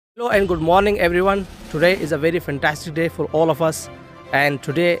Hello and good morning everyone. Today is a very fantastic day for all of us, and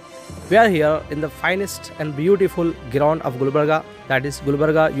today we are here in the finest and beautiful ground of Gulbarga, that is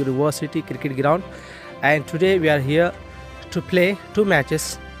Gulbarga University Cricket Ground. And today we are here to play two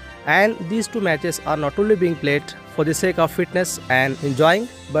matches, and these two matches are not only being played for the sake of fitness and enjoying,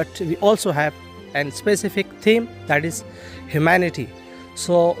 but we also have a specific theme, that is humanity.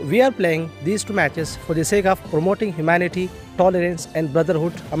 So we are playing these two matches for the sake of promoting humanity, tolerance and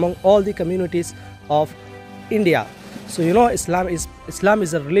brotherhood among all the communities of India. So you know, Islam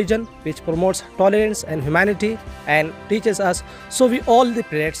is a religion which promotes tolerance and humanity and teaches us. So we all the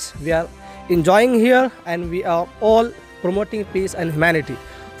players, we are enjoying here, and we are all promoting peace and humanity.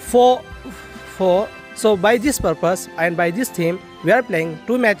 So by this purpose and by this theme, we are playing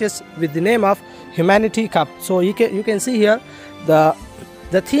two matches with the name of Humanity Cup. So you can see here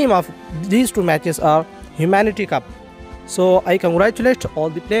the theme of these two matches are Humanity Cup. So I congratulate all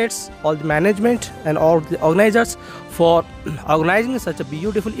the players, all the management and all the organizers for organizing such a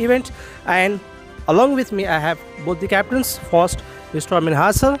beautiful event. And along with me I have both the captains. First, Mr.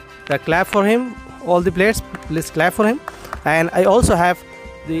 Minhaj'z, clap for him. All the players, please clap for him. And I also have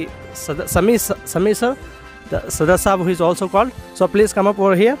the Sami sir, the Sadar Sahab, who is also called. So please come up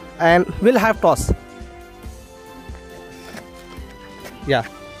over here and we'll have toss. Yeah,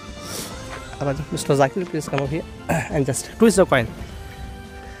 Mr. Zakir, please come over here and just twist the coin.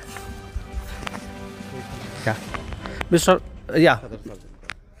 Yeah,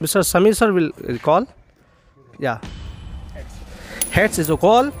 Mr. Sami sir will call. Yeah, heads is a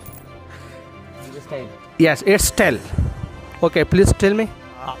call. Yes, it's tail. Okay, please tell me.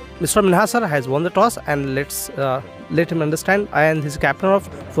 Mr. Minhaj'z sir has won the toss, and let him understand. I am his captain of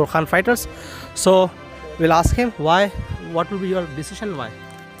Furqan fighters. So we'll ask him why. What will be your decision? Why?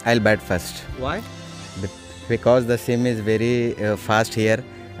 I'll bat first. Why? Because the sim is very fast here,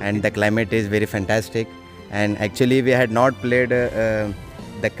 and the climate is very fantastic. And actually, we had not played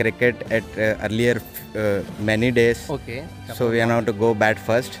the cricket at earlier many days. Okay. So we are now to go bat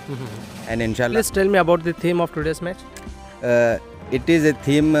first. And inshallah. Please tell me about the theme of today's match. It is a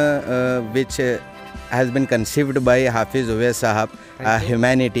theme which has been conceived by Hafiz Uwais Sahab,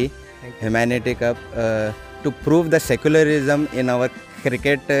 Humanity Cup, to prove the secularism in our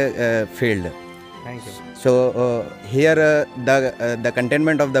cricket field. Thank you. So here the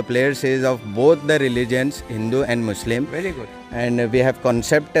contentment of the players is of both the religions, Hindu and Muslim. Very good. And we have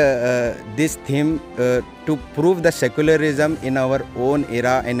concept this theme to prove the secularism in our own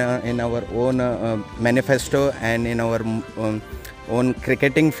era, in our own manifesto, and in our own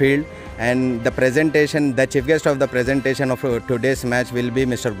cricketing field. And the presentation, the chief guest of the presentation of today's match will be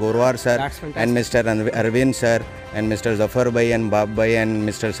Mr. Gorwar sir and Mr. Arvind sir and Mr. Zafar bhai and Bab bhai and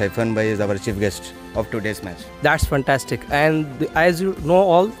Mr. Saifan bhai is our chief guest of today's match. That's fantastic. And as you know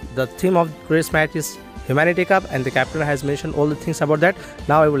all, the theme of today's match is Humanity Cup, and the captain has mentioned all the things about that.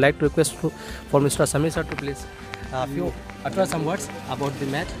 Now I would like to request for Mr. Sami sir to please utter some words about the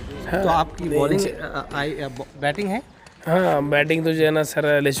match. तो आपकी bowling batting है? हाँ, batting तो जो है ना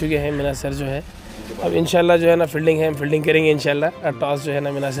sir ले चुके हैं मीना सर जो है. अब इंशाल्लाह जो है ना फील्डिंग है, हम फील्डिंग करेंगे इंशाल्लाह. टॉस जो है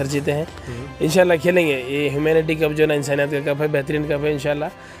ना मीना सर जीते हैं, इंशाल्लाह खेलेंगे. ये ह्यूमैनिटी कप जो है ना इंसानियत का कप है, बेहतरीन कप है इंशाल्लाह.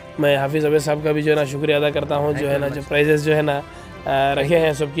 मैं हाफिज़ उवैस साहब का भी जो है ना शुक्रिया अदा करता हूँ, जो है ना जो प्राइजेस जो है ना रखे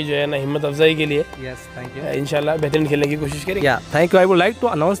हैं सबकी जो है ना हिम्मत अफजाई के लिए. इंशाल्लाह बेहतरीन खेलने की कोशिश करेंगे. Yeah, thank you. I would like to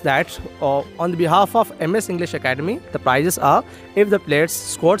announce that on behalf of MS English Academy, the prizes are: if the player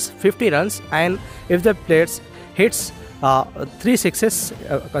scores 50 runs and if the player hits 3 sixes,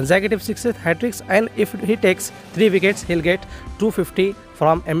 consecutive sixes, hat tricks, and if he takes 3 wickets, he'll get 250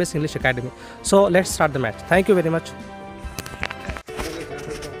 from MS English Academy. So let's start the match. Thank you very much.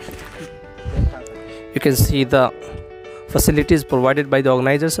 You can see the facilities provided by the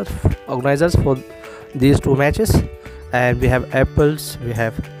organizers for these two matches, and we have apples, we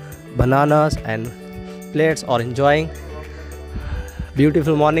have bananas, and players are enjoying.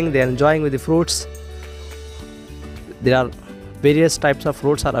 Beautiful morning, they are enjoying with the fruits. There are various types of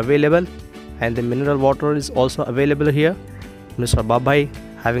fruits are available, and the mineral water is also available here. Mr. Babai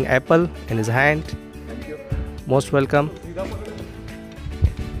having apple in his hand. Thank you. Most welcome.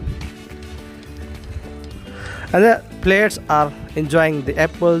 And the players are enjoying the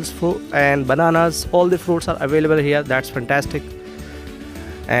apples, fruit and bananas. All the fruits are available here. That's fantastic.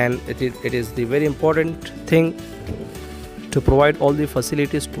 And it is the very important thing to provide all the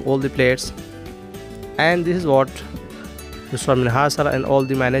facilities to all the players. And this is what Mr. Minhaj'z sir and all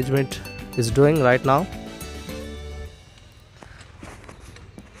the management is doing right now.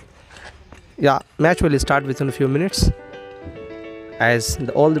 Yeah, match will start within a few minutes, as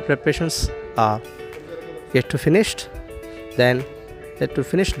all the preparations are yet to finished. Then that to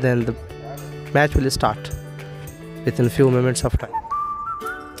finish, then the match will start within few moments of time.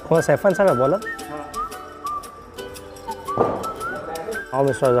 Oh, Saifan sir, bowler. Now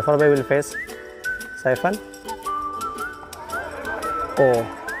Mr. Zafar bhai will face Saifan. Oh,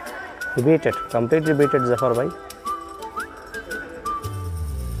 he beat it, completely beat it, Zafar bhai.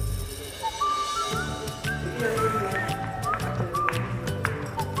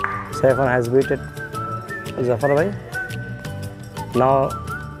 Saifan has beat it, Zafar bhai. Now,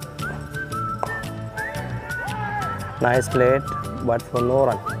 nice played, but for no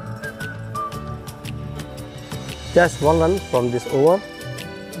run. Just one run from this over,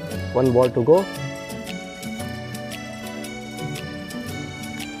 one ball to go.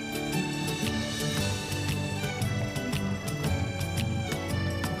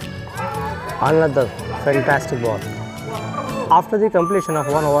 Another fantastic ball. After the completion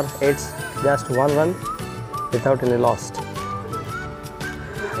of 1 over, it's just 1 run without any loss.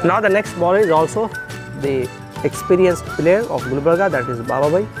 Now the next ball is also the experienced player of Gulbarga, that is Baba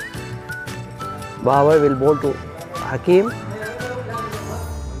bhai. Baba bhai will bowl to Hakim.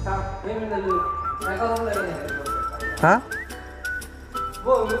 Huh?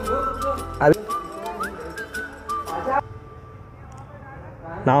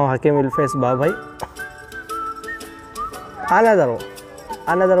 Now Hakim will face Baba bhai.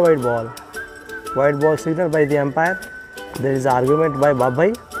 Another white ball. White ball signaled by the umpire. There is argument by Baba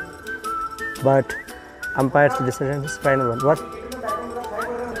bhai, but umpire's decision is final one. What?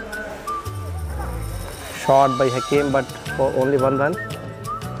 Shot by Hakim, but for only 1 run.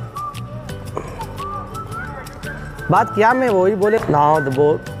 बात किया मैं वही बोले. Now the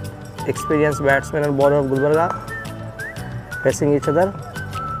both experienced batsmen and bowler of Gulbarga facing each other.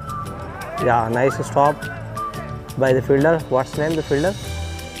 Yeah, nice stop by the fielder. What's name the fielder?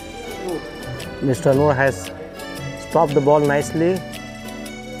 Mr. Noor has stopped the ball nicely.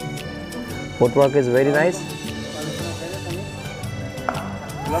 Footwork is very nice.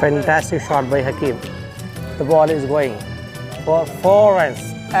 Fantastic shot by Hakim. The ball is going for 4 runs.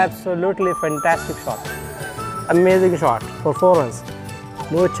 Absolutely fantastic shot. Amazing shot for 4 runs.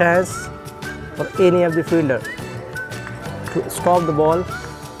 No chance for any of the fielder to stop the ball.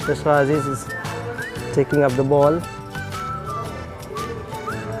 Mr. Aziz is taking up the ball.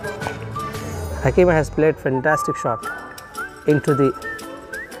 Hakim has played fantastic shot into the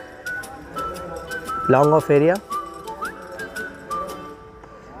long off area.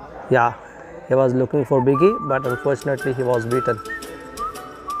 Yeah, he was looking for biggie, but unfortunately he was beaten.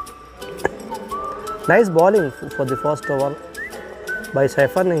 Nice bowling for the first over by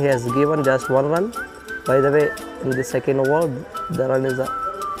Saifan. He has given just 1 run. By the way, in the second over, the runs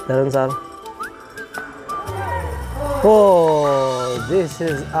are. Oh, this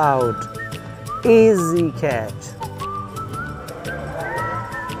is out. Easy catch.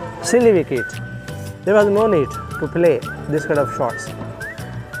 Silly wicket. There was no need to play this kind of shots.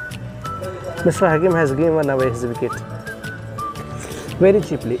 Mr. Hakim has given away his wicket very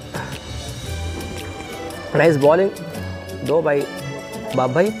cheaply. Nice bowling though by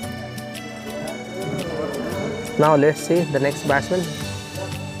Baba bhai. Now let's see the next batsman.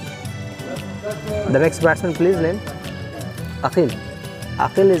 The next batsman, please name. Aqil.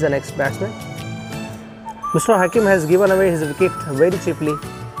 Aqil is the next batsman. Mr. Hakim has given away his wicket very cheaply.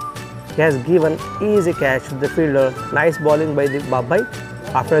 He has given easy catch to the fielder. Nice bowling by the Baba bhai.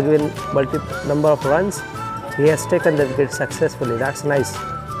 After giving multiple number of runs, he has taken the wicket successfully. That's nice.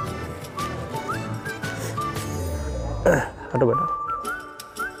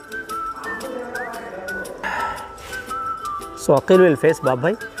 So Aqil will face Baba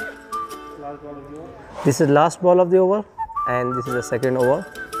bhai. This is last ball of the over, and this is the second over.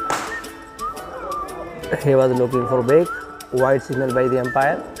 He was looking for break. Wide signal by the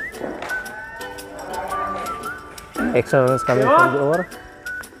umpire. Extra runs coming from the over.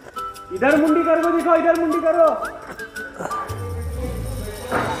 इधर मुंडी करो दिखाओ इधर मुंडी करो.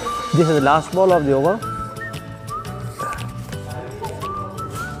 This is the last ball of the over.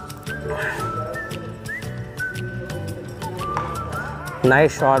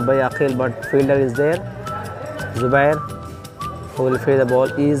 Nice shot by Aqil, but fielder is there. Zubair, who will field the ball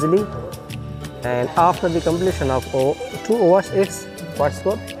easily. And after the completion of 2 overs, it's what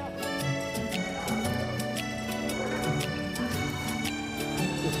score?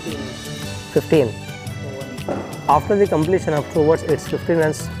 15. After the completion of 2 overs, it's 15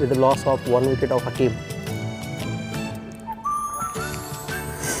 runs with the loss of 1 wicket of Hakim.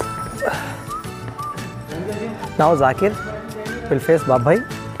 Now Zakir will face Baba bhai.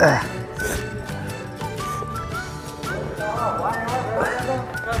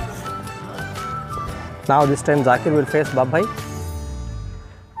 Now this time Zakir will face Baba bhai.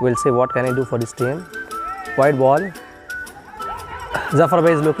 We'll see what can he do for this team. Wide ball. Zafar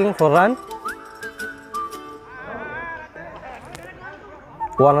Bhai is looking for run.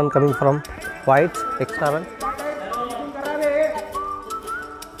 One run coming from White, extra run.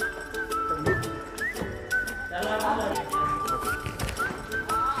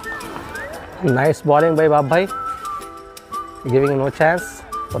 Nice bowling by Bab Bhai, giving no chance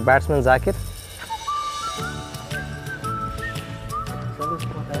for batsman Zakir.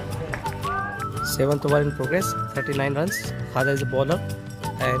 Seventh over in progress, 39 runs. Khaja is the bowler,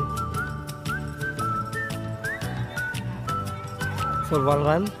 and for one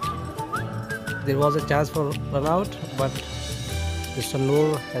run, there was a chance for run out, but Mr.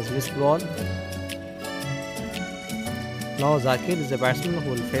 Noor has missed ball. Now Zakir is the batsman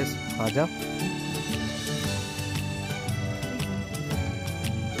who will face Khaja.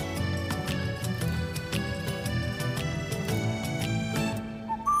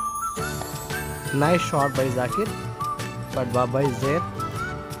 Nice shot by Zakir, but Baba is there.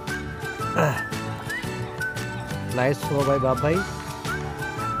 Nice throw by Baba.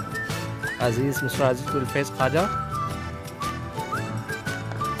 Mr. Aziz will face Khaja.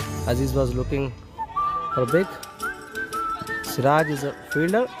 Aziz was looking for big. Siraj is a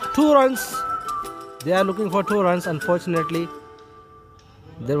fielder. 2 runs. They are looking for 2 runs. Unfortunately,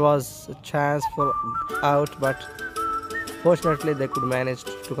 there was a chance for out, but fortunately they could manage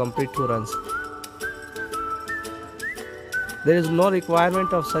to complete 2 runs. There is no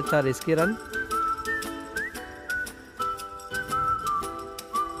requirement of such a risky run.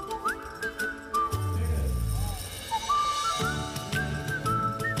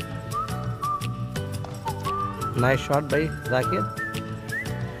 Nice shot by Zakir.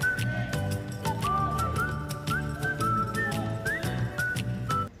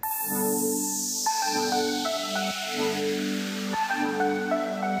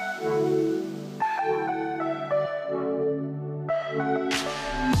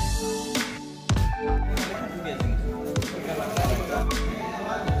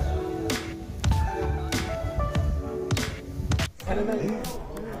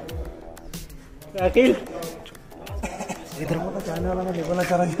 Aqeel इधर को तो जाने वाला मैं देखना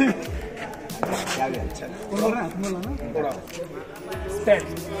चाह रहा हूँ क्या भी अच्छा बोल रहा ना थोड़ा stand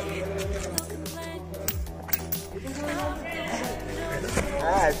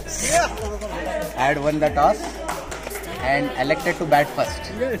had won the toss and elected to bat first.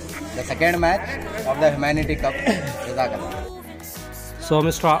 Yes. The second match of the Humanity Cup. So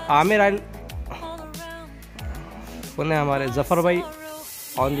Mr. Amir and Zafar Bhai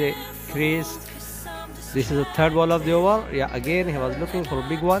on the crease. This is the 3rd ball of the over. Yeah, again he was looking for a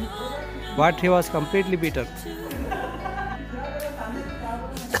big one, but he was completely beaten.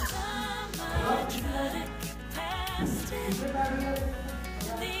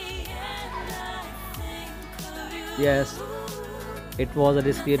 Yes, it was a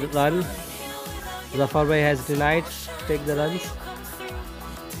risky run. Zafar Bhai has denied to take the runs.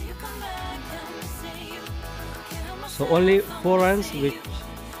 So only 4 runs which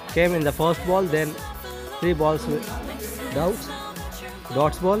came in the first ball, then 3 balls with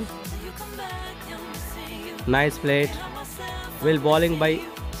dots ball. Nice plate. Well bowling by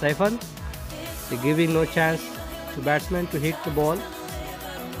Saifan, giving no chance to batsman to hit the ball.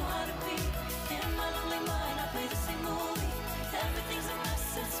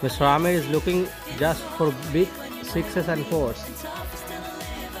 Mr. Amir is looking just for big 6s and 4s.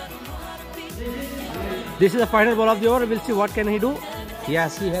 This is the final ball of the over. We'll see what can he do.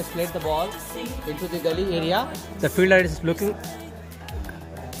 Yes, he has played the ball into the gully area. The fielder is looking.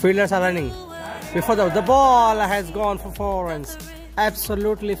 Fielders are running. Before the ball has gone for 4 runs.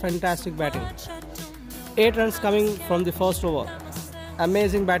 Absolutely fantastic batting. 8 runs coming from the first over.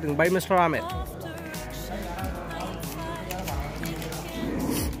 Amazing batting by Mr. Amir.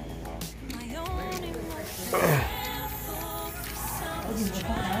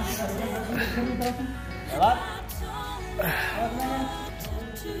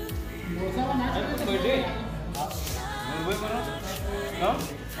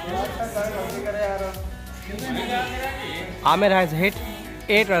 Amir has hit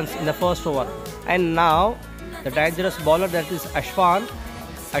 8 runs in the first over, and now the dangerous bowler, that is Ashfan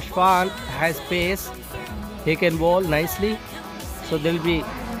has pace. He can bowl nicely, so there will be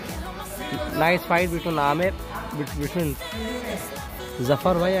nice fight between between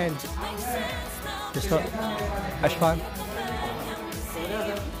Zafar Bhai and Mr. Ashfan.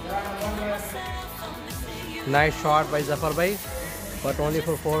 Nice shot by Zafar Bhai, but only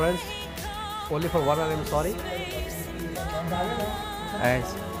for 4 runs. Only for 1 run, I'm sorry. And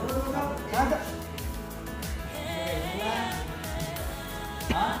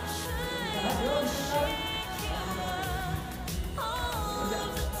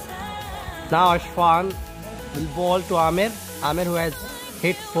Now Ashfan will bowl to Amir. Amir, who has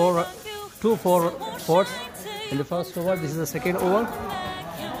hit 2 4 in the first over. This is the second over.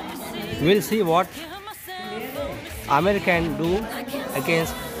 We'll see what Amir can do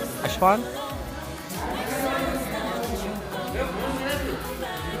against Ashfan.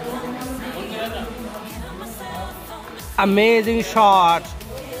 Amazing shot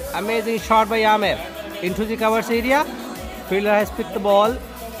by Amir into the covers area. Fielder has picked the ball.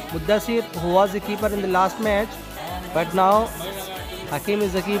 Mudassir, who was the keeper in the last match, but now Hakim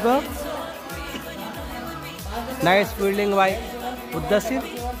is the keeper. Nice fielding by Mudassir.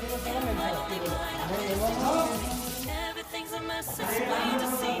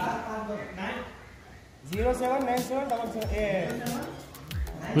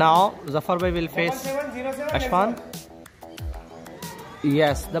 Now Zafar Bhai will face Ashfan.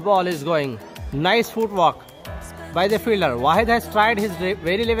 Yes, the ball is going. Nice footwork by the fielder. Wahid has tried his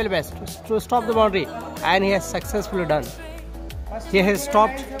very level best to stop the boundary, and he has successfully done. He has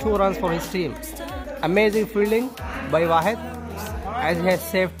stopped 2 runs for his team. Amazing fielding by Wahid, as he has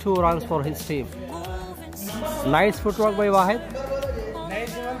saved 2 runs for his team. Nice footwork by Wahid.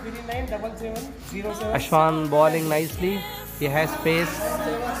 Ashfan bowling nicely. He has pace,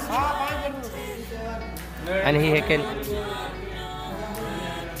 and he can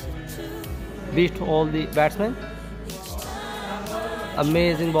beat all the batsmen.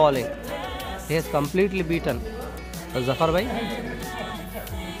 Amazing bowling. He has completely beaten Zafar Bhai.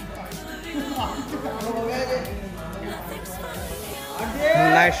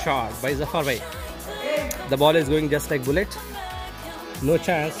 Nice shot by Zafar Bhai. The ball is going just like bullet. No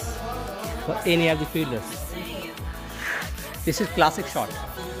chance for any of the fielders. This is classic shot.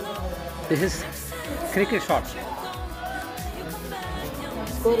 This is cricket shot.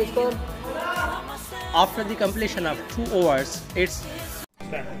 Score. After the completion of 2 overs, it's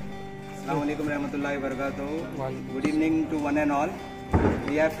Assalamualaikum warahmatullahi wabarakatuh. Good evening to one and all.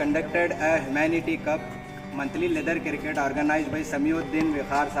 We have conducted a Humanity Cup monthly leather cricket organized by Samiuddin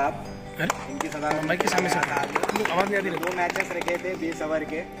Vikhar साहब. इनकी सदारत में 2 matches रखे थे 20 over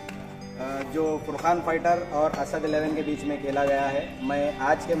के, जो Furqan fighter और असद 11 के बीच में खेला गया है। मैं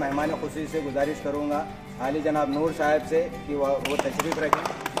आज के मेहमान खुशी से गुजारिश करूंगा आली जनाब नूर साहब से कि वो तशरीफ़ रखें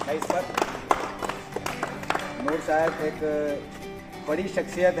इस पर। नूर साहब एक बड़ी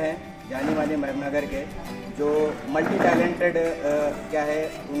शख्सियत हैं जानी मानी महबूबनगर के, जो मल्टी टैलेंटेड क्या है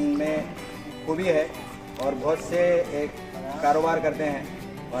उनमें खूबी है और बहुत से एक कारोबार करते हैं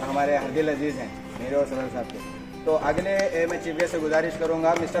और हमारे हरदिल अजीज़ हैं मेरे और सदर साहब के। तो अगले मैं चीफ गेस्ट से गुजारिश करूंगा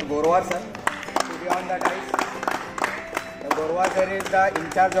mister गोरवार sir to be on the dice. गोरवार sir is the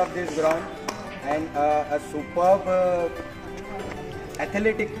in charge of this ground and a superb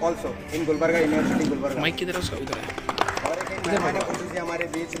athletic also in Gulbarga university Gulbarga. Mic की तरफ से उधर है। और एक मेहमान खुसूसी हमारे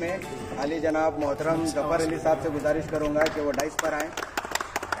बीच में अली जनाब मोहतरम जफर अली साहब से गुजारिश करूंगा कि वो डाइस पर आएँ।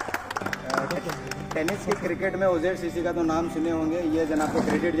 टेनिस की क्रिकेट में उजैर सीसी का तो नाम सुने होंगे, ये जनाब को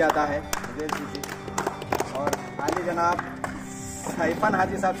क्रेडिट जाता है उजैर सीसी। और आली जनाब सैफन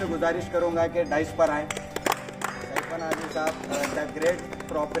हाजी साहब से गुजारिश करूंगा कि डाइस पर आएँ। सैफन हाजी साहब द ग्रेट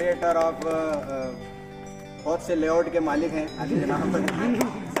प्रोपरेटर ऑफ बहुत से लेआउट के मालिक हैं आली जनाब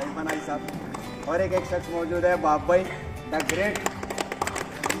सैफन हाजी साहब। और एक शख्स मौजूद है बाप भाई द ग्रेट,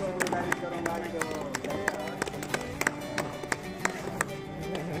 गुजारिश करूँगा कि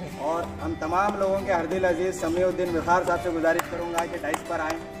और हम तमाम लोगों के हरदिल अजीज़ समीउद्दीन विखार साहब से गुजारिश करूंगा कि डाइस पर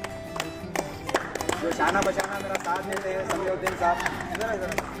आएँ। जो शाना बशाना मेरा साथ देते हैं समीउद्दीन साहब,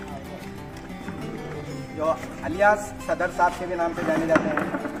 जो अलियास सदर साहब के भी नाम से जाने जाते हैं।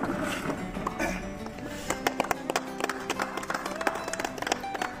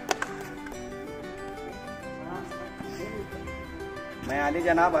 मैं अली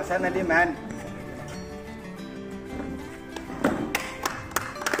जनाब हसन अली मैन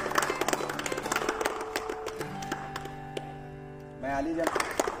अली जनाब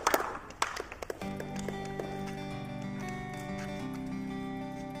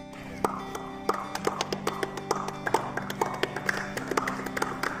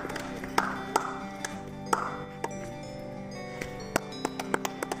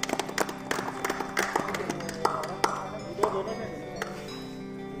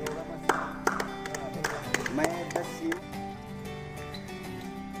मैं 10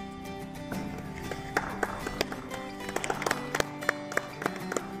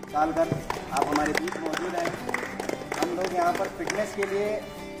 साल कर आप हमारे बीच मौजूद हैं। हम लोग यहाँ पर फिटनेस के लिए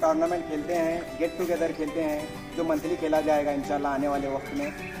टूर्नामेंट खेलते हैं, गेट टुगेदर खेलते हैं, जो मंथली खेला जाएगा इंशाल्लाह आने वाले वक्त में।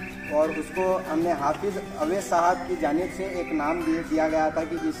 और उसको हमने हाफिज़ अवैस साहब की जानिब से एक नाम दिया गया था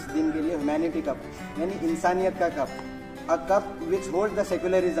कि इस दिन के लिए ह्यूमैनिटी कप यानी इंसानियत का cup, a cup which hold the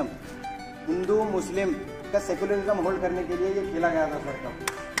secularism, Hindu मुस्लिम का सेकुलरिज्म होल्ड करने के लिए ये खेला गया था सर कप।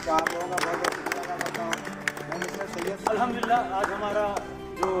 तो आप लोगों का बहुत बहुत शुक्रिया करता हूँ। मैं मिस्टर सैयद अल्हम्दुलिल्लाह आज हमारा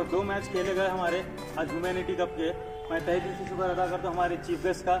जो 2 मैच खेले गए हमारे आज ह्यूमैनिटी कप के, मैं तहे दिल से शुक्र अदा करता हूँ हमारे चीफ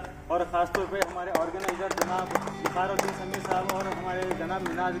गेस्ट का और ख़ासतौर पे हमारे ऑर्गेनाइज़र जनाब बुखारुद्दीन समीर साहब और हमारे जनाब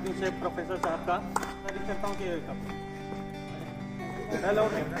मिनहाज शेख प्रोफेसर साहब का तारीफ करता हूँ कि हेलो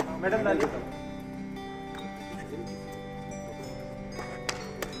मैडम डालिए।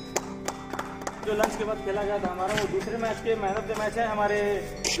 जो लंच के बाद खेला गया था हमारा वो दूसरे मैच के मैन ऑफ द मैच है हमारे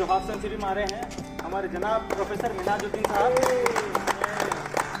जो हाफ सेंचुरी मारे हैं हमारे जनाब प्रोफेसर मिनहाजुद्दीन साहब।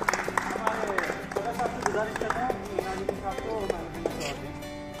 हमारे सदर साहब से गुजारिश करता हूँ मिनहाजुद्दीन साहब को man of the match award दें।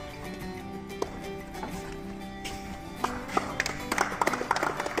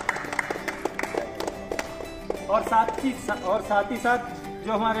 और साथ ही साथ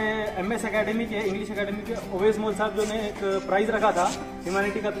जो हमारे MS एकेडमी के इंग्लिश एकेडमी के ओवेस मोल साहब जो ने एक प्राइज़ रखा था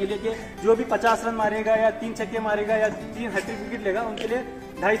ह्यूमैनिटी कप के लिए कि जो भी 50 रन मारेगा या 3 छक्के मारेगा या 3 हैट्रिक विकेट लेगा उनके लिए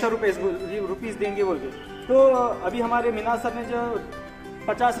 250 रुपीज़ देंगे बोल के। तो अभी हमारे मिनाज सर ने जो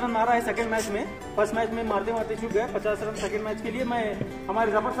 50 रन मारा है सेकंड मैच में, फर्स्ट मैच में मारते मारते छूट गए 50 रन सेकंड मैच के लिए। मैं हमारे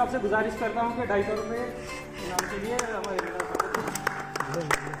जफर साहब से गुजारिश करता हूँ कि 250 रुपये इनाम के लिए हमारे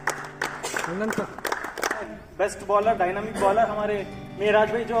बेस्ट बॉलर डायनामिक बॉलर हमारे मेहराज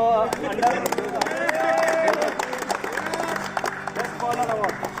भाई जो अंडर बेस्ट बॉलर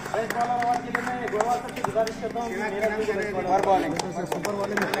अवार्ड के लिए मैं गोलवाल सर से गुजारिश करता हूँ मेहराज भाई सुपर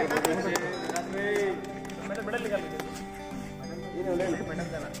बॉलिंग मेडल निकाल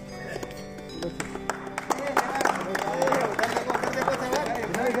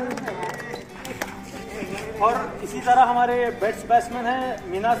और इसी तरह हमारे बेस्ट बैट्समैन हैं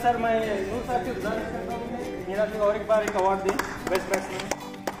मीना सर। मैं नूर सर से गुजारिश करता हूँ मेरा भी और एक बार एक अवार्ड दें बेस्ट बैट्समैन।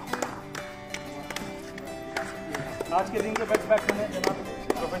 आज के दिन के बेस्ट बैट्समैन हैं जनाब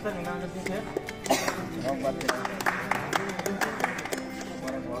प्रोफेसर मिनहाजुद्दीन शेख।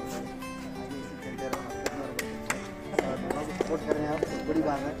 सपोर्ट कर रहे हैं आप, बड़ी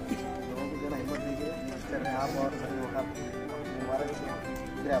बात है। लोगों को जो है हिम्मत दीजिए, कर रहे हैं आप और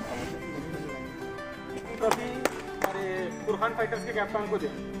ट्रॉफी हमारे फुरकान फाइटर्स के कैप्टन को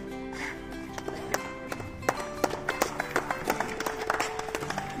दें।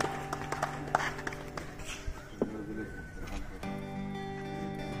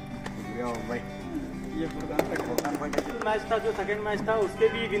 मैच था जो सेकंड मैच था उसके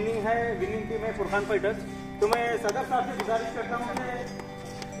भी विनिंग टीम है फुरकान फाइटर्स। तो मैं सदर साहब से गुजारिश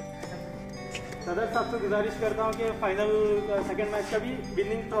करता हूँ कि फाइनल सेकंड मैच का भी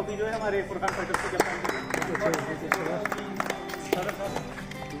विनिंग ट्रॉफी जो है हमारे फुरकान फाइटर्स के कैप्टन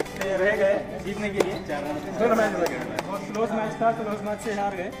रह गए जीतने के लिए। बहुत क्लोज मैच था, क्लोज मैच से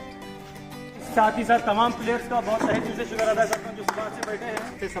हार गए। साथ ही साथ तमाम प्लेयर्स का बहुत तहे दिल से शुक्र अदा करता हूँ जो सुबह से बैठे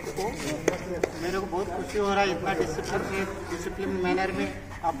हैं सबको। मेरे को बहुत खुशी हो रहा है इतना डिसिप्लिन मैनर में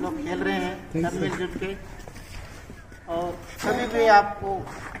आप लोग खेल रहे हैं सब मिलजुल के। और कभी भी आपको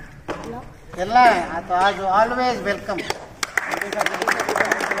खेलना है तो आज ऑलवेज वेलकम।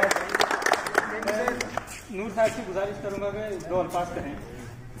 नूर साहब से गुजारिश करूँगा कि 2 अल्फाज कहें।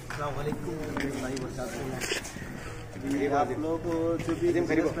 आप लोग जो भी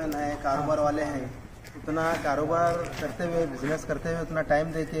बिजनेसमैन हैं, कारोबार वाले हैं, उतना कारोबार करते हुए बिजनेस करते हुए उतना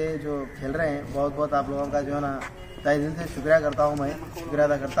टाइम देके जो खेल रहे हैं, बहुत बहुत आप लोगों का जो है ना तहे दिल से शुक्रिया करता हूँ, मैं शुक्रिया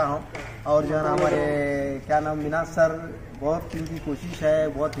अदा करता हूँ। और जो है ना हमारे क्या नाम मिनाज सर, बहुत इनकी कोशिश है,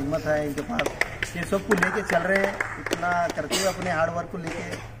 बहुत हिम्मत है इनके पास, ये सबको लेके चल रहे हैं, इतना करते हुए अपने हार्ड वर्क को लेके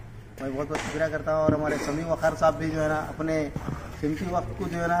मैं बहुत बहुत शुक्रिया करता हूँ। और हमारे समी वखार साहब भी जो है ना अपने कीमती वक्त को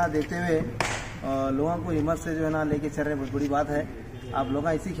जो है ना देखते हुए लोगों को हिम्मत से जो है ना लेके चल रहे हैं, बहुत बड़ी बात है। आप लोग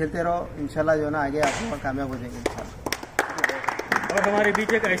ऐसे खेलते रहो, इंशाल्लाह जो है ना आगे आप लोग कामयाब हो जाएंगे इंशाल्लाह। और हमारे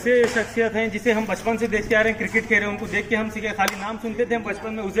बीच एक ऐसे शख्सियत हैं जिसे हम बचपन से देखते आ रहे हैं, क्रिकेट खेल रहे हैं, उनको देख के हम सीखे, खाली नाम सुनते थे हम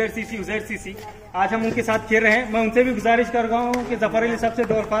बचपन में, उजैर सीसी। आज हम उनके साथ खेल रहे हैं। मैं उनसे भी गुजारिश कर रहा हूँ कि जफर अली साहब से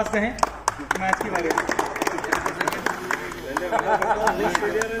 2 अल्फाज कहें मैच के बारे में।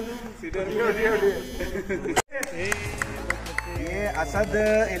 ये असद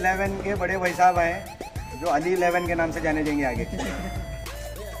 11 के बड़े भाई साहब हैं जो अली 11 के नाम से जाने जाएंगे आगे।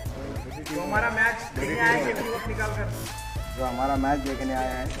 तो हमारा मैच देखने आए कीमती वक्त निकाल कर, जो हमारा मैच देखने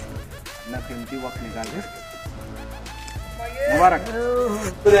आया है अपना कीमती वक्त निकाल कर, मुबारक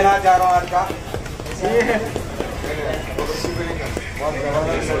देना चाह रहा हूँ आज का। बहुत